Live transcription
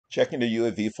Checking the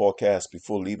UAV forecast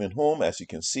before leaving home. As you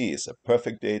can see, it's a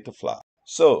perfect day to fly.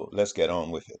 So let's get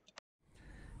on with it.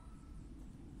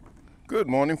 Good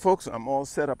morning, folks. I'm all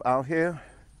set up out here.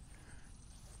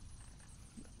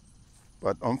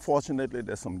 But unfortunately,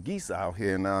 there's some geese out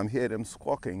here. Now I'm hearing them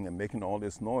squawking and making all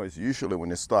this noise. Usually when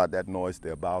they start that noise,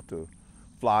 they're about to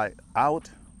fly out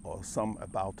or some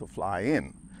about to fly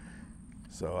in.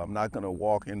 So I'm not going to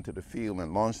walk into the field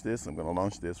and launch this. I'm going to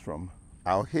launch this from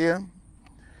out here.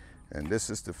 And this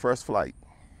is the first flight.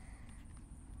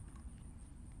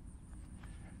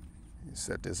 You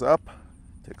set this up,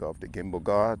 take off the gimbal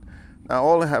guard. Now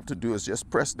all I have to do is just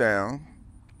press down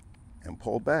and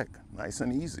pull back, nice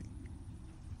and easy.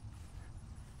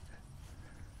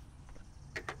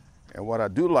 And what I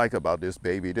do like about this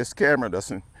baby, this camera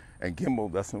doesn't, and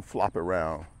gimbal doesn't flop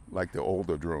around like the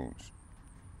older drones.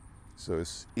 So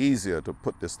it's easier to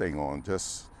put this thing on,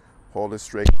 just hold it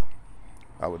straight.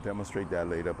 I will demonstrate that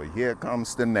later, but here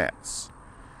comes the gnats.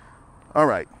 All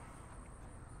right,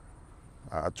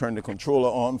 I'll turn the controller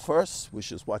on first,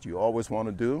 which is what you always want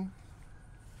to do.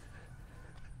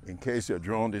 In case your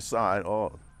drone decides,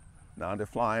 oh, now they're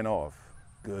flying off.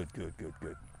 Good, good, good,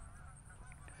 good.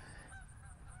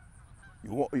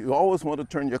 You always want to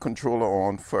turn your controller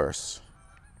on first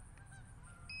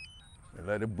and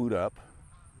let it boot up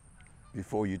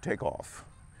before you take off.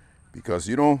 Because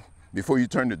before you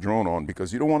turn the drone on,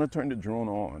 because you don't want to turn the drone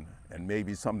on and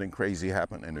maybe something crazy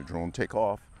happen and the drone take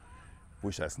off,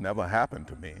 which has never happened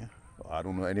to me. I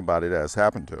don't know anybody that has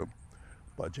happened to.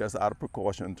 But just out of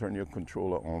precaution, turn your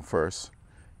controller on first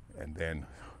and then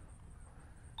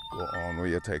go on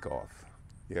with your takeoff.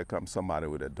 Here comes somebody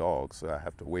with a dog, so I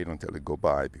have to wait until it go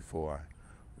by before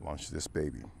I launch this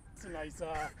baby. It's a nice,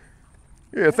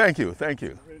 yeah, thank you, thank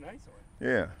you. really nice one.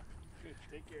 Yeah. Good,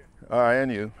 take care. All right,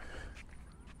 and you.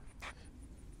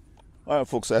 All right,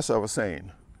 folks, as I was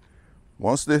saying,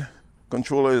 once the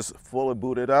controller is fully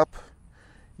booted up,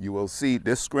 you will see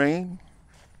this screen,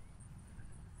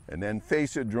 and then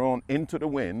face your drone into the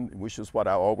wind, which is what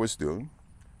I always do.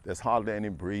 There's hardly any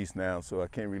breeze now, so I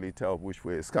can't really tell which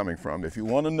way it's coming from. If you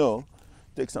want to know,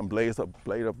 take some blade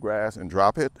of grass and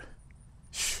drop it.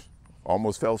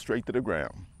 Almost fell straight to the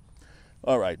ground.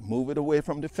 All right, move it away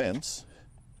from the fence.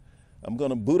 I'm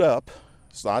going to boot up,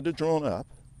 start the drone up.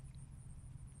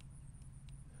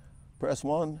 Press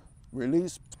 1,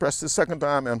 release, press the second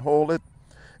time and hold it,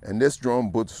 and this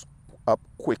drone boots up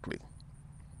quickly,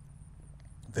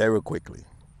 very quickly.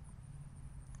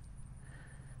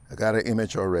 I got an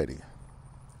image already.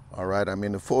 All right, I'm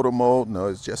in the photo mode. No,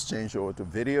 it's just changed over to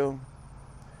video.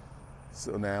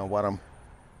 So now what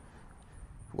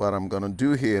I'm gonna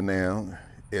do here now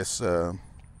is I'm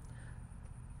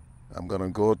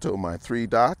gonna go to my 3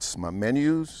 dots, my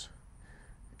menus,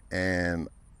 and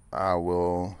I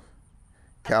will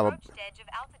Approach edge of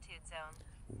altitude zone.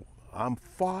 I'm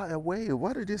far away.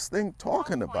 What is this thing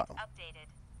talking about? Updated.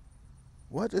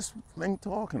 What is this thing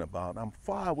talking about? I'm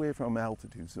far away from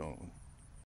altitude zone.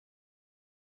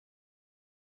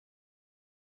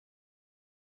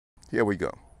 Here we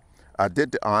go. I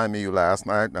did the IMU last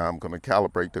night. Now I'm going to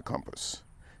calibrate the compass.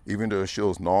 Even though it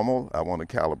shows normal, I want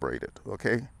to calibrate it,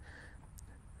 okay?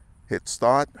 Hit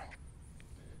start.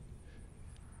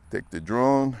 Take the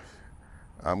drone.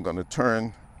 I'm going to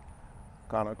turn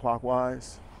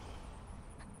counterclockwise.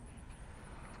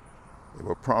 It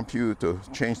will prompt you to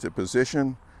change the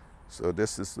position. So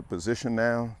this is the position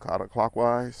now,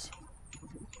 counterclockwise.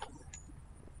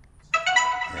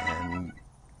 And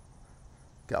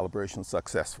calibration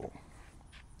successful.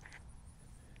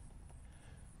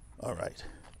 All right.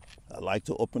 I like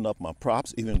to open up my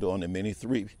props, even though on the Mini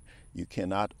 3, you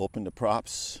cannot open the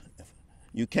props.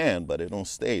 You can, but they don't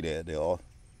stay there. They all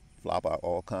flop out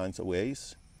all kinds of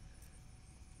ways.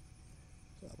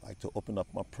 So I like to open up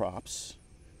my props.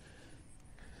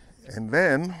 And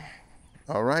then,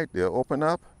 all right, they'll open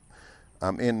up.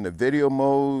 I'm in the video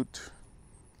mode,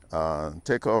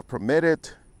 takeoff permitted.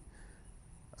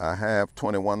 I have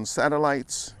 21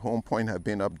 satellites. Home point have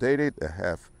been updated. I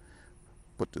have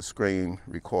put the screen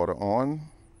recorder on.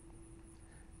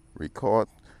 Record,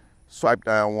 swipe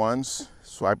down once,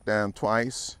 swipe down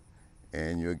twice,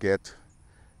 and you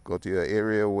go to your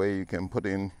area where you can put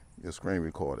in your screen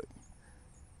recorder.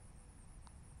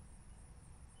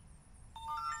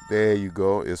 There you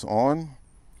go, it's on.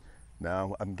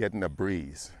 Now I'm getting a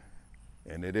breeze,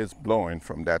 and it is blowing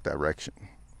from that direction.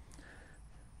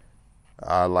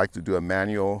 I like to do a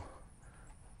manual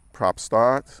prop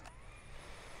start.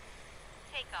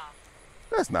 Take off.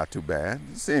 That's not too bad.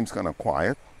 It seems kind of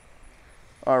quiet.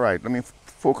 All right, let me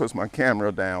focus my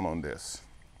camera down on this.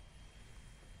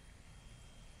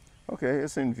 Okay,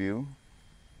 it's in view.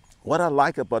 What I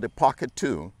like about the Pocket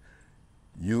 2,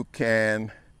 you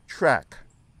can track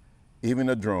even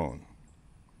a drone.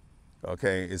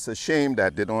 Okay, it's a shame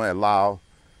that they don't allow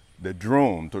the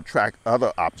drone to track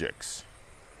other objects.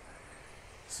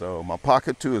 So my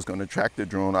Pocket 2 is going to track the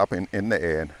drone up in the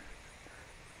air.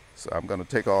 So I'm going to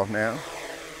take off now.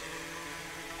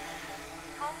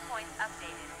 Home points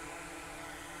updated.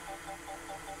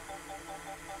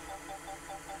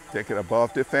 Take it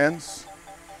above the fence.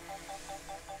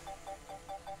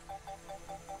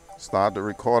 Start the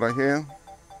recorder here.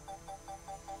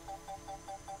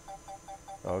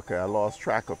 Okay, I lost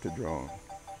track of the drone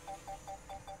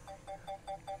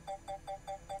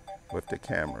with the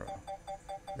camera.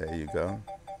 There you go.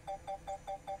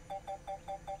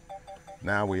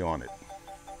 Now we on it.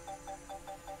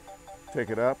 Take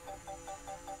it up.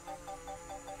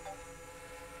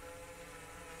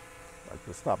 Like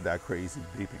to stop that crazy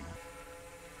beeping.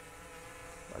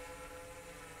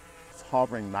 It's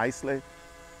hovering nicely.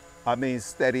 I mean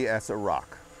steady as a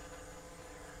rock.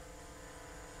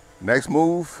 Next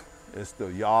move is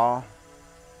to yaw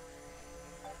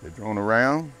the drone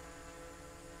around,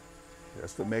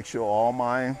 just to make sure all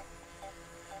my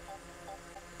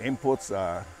inputs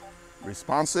are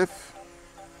responsive.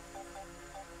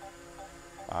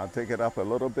 I'll take it up a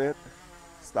little bit,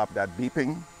 stop that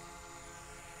beeping,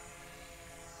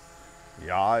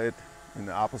 yaw it in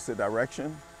the opposite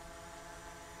direction.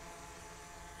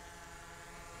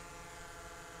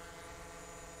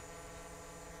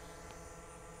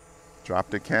 Drop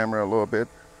the camera a little bit.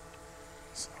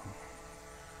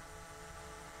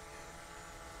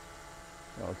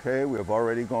 Okay, we've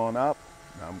already gone up.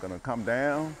 Now I'm gonna come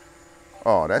down.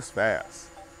 Oh, that's fast.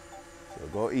 So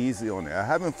go easy on it. I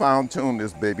haven't fine-tuned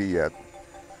this baby yet.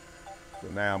 So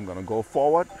now I'm gonna go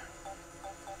forward.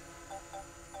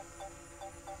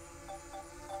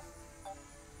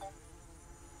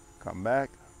 Come back.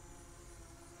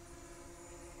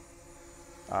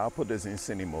 I'll put this in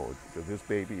cine mode because this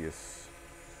baby is,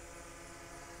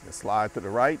 slide to the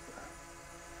right.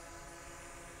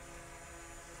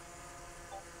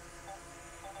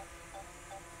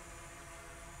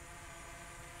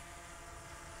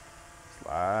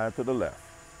 Slide to the left.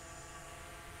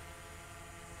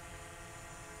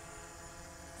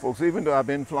 Folks, even though I've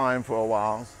been flying for a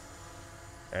while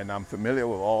and I'm familiar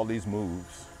with all these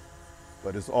moves,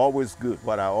 but it's always good.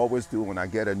 What I always do when I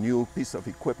get a new piece of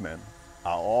equipment,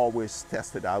 I always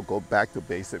test it out, go back to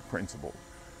basic principle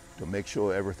to make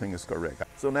sure everything is correct.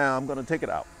 So now I'm gonna take it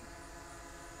out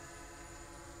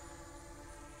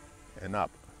and up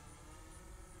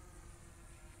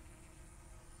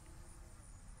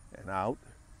and out,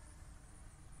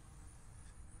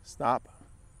 stop,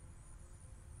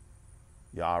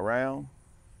 yaw around,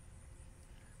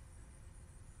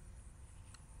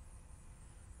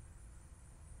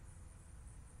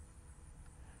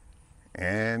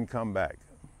 and come back.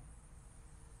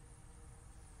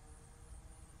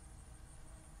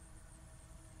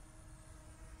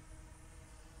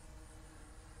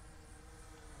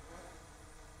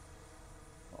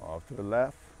 Off to the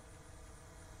left,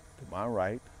 to my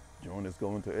right. Drone is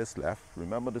going to its left.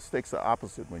 Remember, the sticks are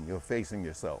opposite when you're facing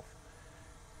yourself.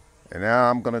 And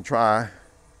now I'm gonna try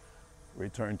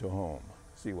return to home,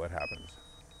 see what happens.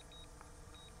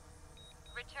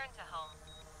 Return to home.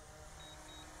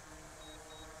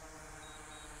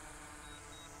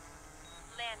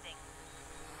 Landing.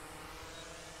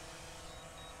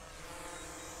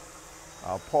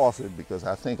 I'll pause it because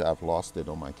I think I've lost it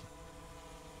on my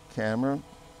camera.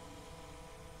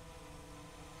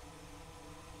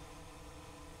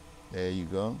 There you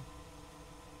go.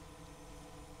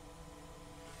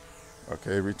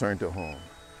 Okay, return to home.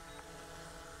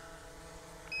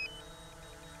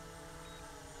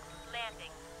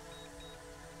 Landing.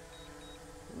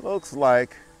 Looks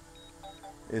like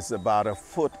it's about a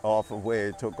foot off of where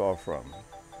it took off from.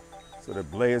 So the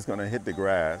blade is gonna hit the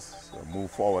grass, so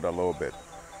move forward a little bit.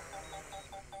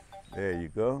 There you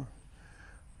go.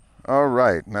 All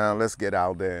right, now let's get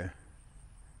out there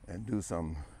and do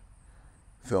some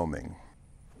filming.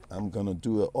 I'm gonna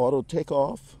do an auto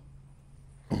takeoff.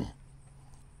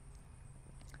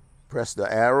 Press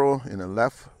the arrow in the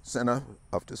left center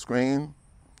of the screen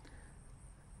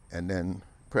and then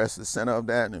press the center of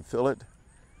that and fill it.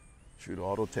 Shoot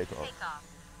auto takeoff. Takeoff.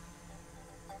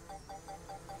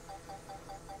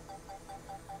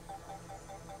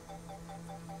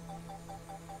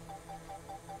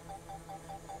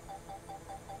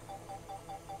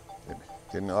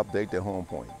 Didn't update the home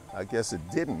point. I guess it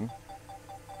didn't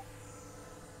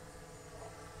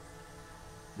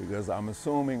because I'm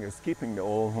assuming it's keeping the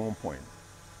old home point.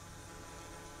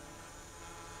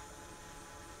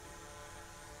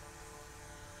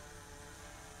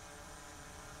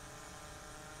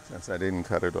 since I didn't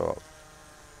cut it off.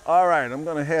 All right, I'm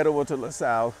gonna head over to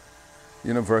LaSalle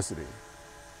University.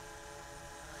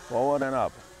 Forward and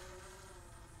up.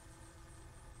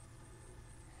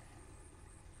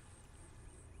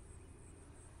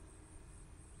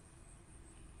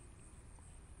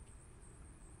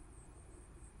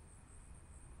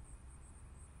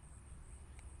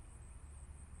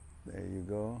 There you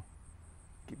go.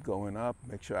 Keep going up.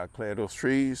 Make sure I clear those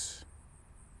trees.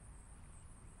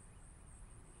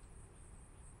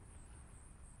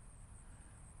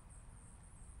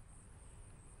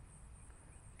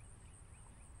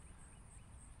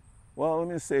 Well,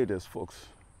 let me say this, folks.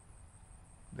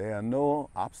 There are no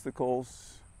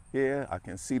obstacles here. I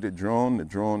can see the drone. The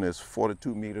drone is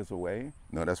 42 meters away.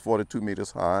 No, that's 42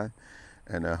 meters high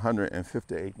and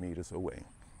 158 meters away.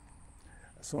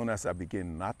 As soon as I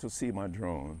begin not to see my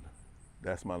drone,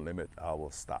 that's my limit, I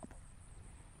will stop.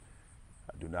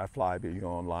 I do not fly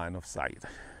beyond line of sight.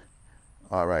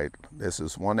 All right, this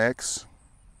is 1X.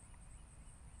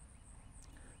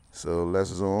 So let's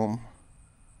zoom.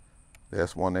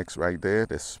 There's 1X right there.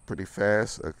 That's pretty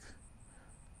fast.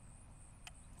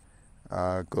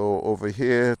 Go over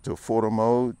here to photo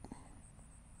mode.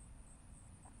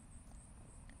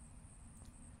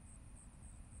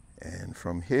 And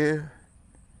from here,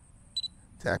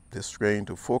 tap this screen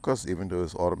to focus. Even though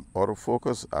it's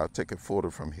autofocus, I'll take a photo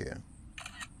from here.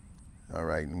 All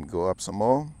right, and go up some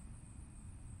more.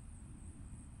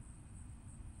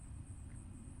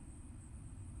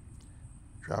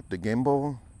 Drop the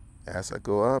gimbal as I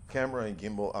go up. Camera and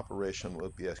gimbal operation will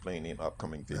be explained in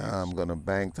upcoming videos. Now I'm gonna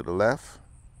bang to the left.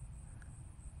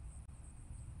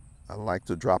 I like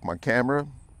to drop my camera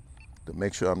to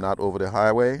make sure I'm not over the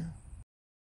highway.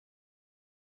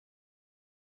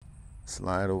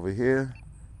 Slide over here,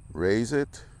 raise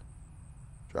it,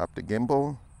 drop the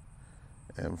gimbal,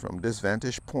 and from this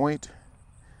vantage point,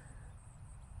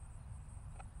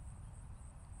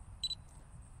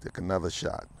 take another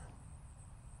shot.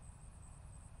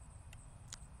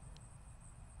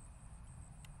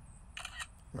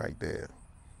 Right there.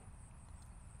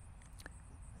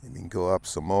 And then go up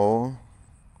some more.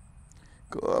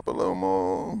 Go up a little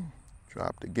more.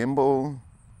 Drop the gimbal.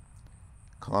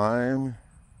 Climb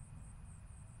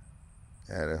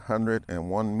at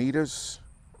 101 meters.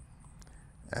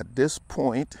 At this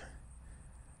point,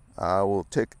 I will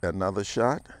take another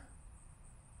shot.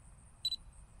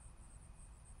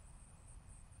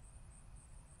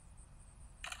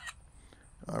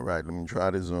 All right, let me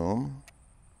try to zoom.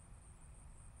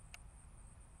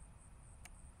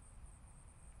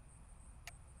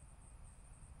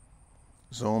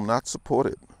 Zoom not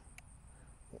supported.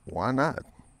 Why not?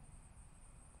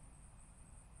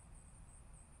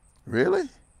 Really?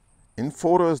 In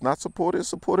photo is not supported? It's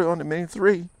supported on the Mini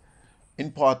 3.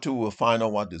 In part 2, we'll find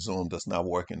out why the zoom does not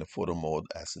work in the photo mode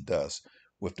as it does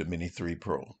with the Mini 3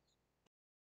 Pro.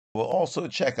 We'll also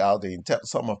check out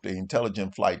some of the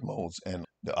intelligent flight modes and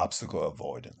the obstacle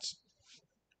avoidance.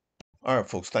 All right,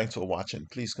 folks, thanks for watching.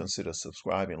 Please consider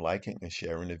subscribing, liking, and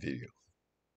sharing the video.